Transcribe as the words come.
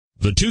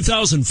The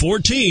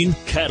 2014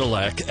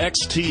 Cadillac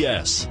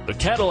XTS. The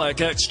Cadillac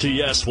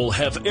XTS will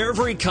have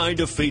every kind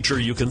of feature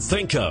you can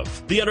think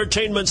of. The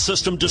entertainment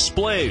system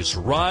displays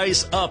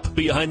rise up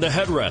behind the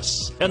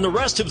headrests, and the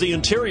rest of the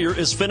interior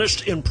is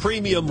finished in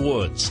premium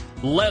woods,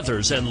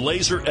 leathers, and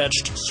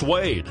laser-etched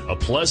suede. A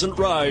pleasant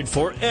ride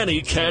for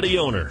any Caddy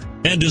owner,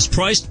 and is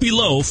priced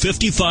below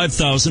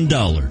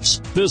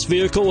 $55,000. This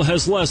vehicle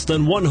has less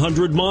than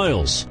 100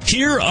 miles.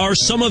 Here are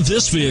some of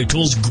this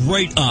vehicle's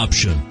great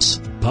options: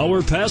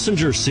 power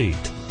passenger seat,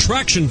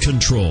 traction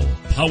control,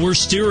 power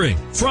steering,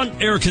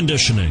 front air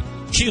conditioning,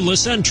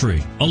 keyless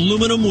entry,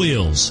 aluminum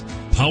wheels,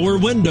 power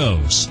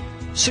windows,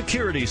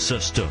 security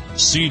system,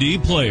 CD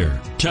player,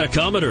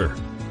 tachometer.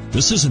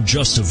 This isn't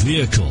just a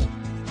vehicle,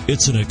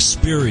 it's an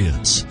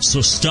experience.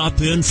 So stop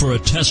in for a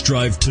test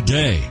drive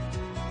today.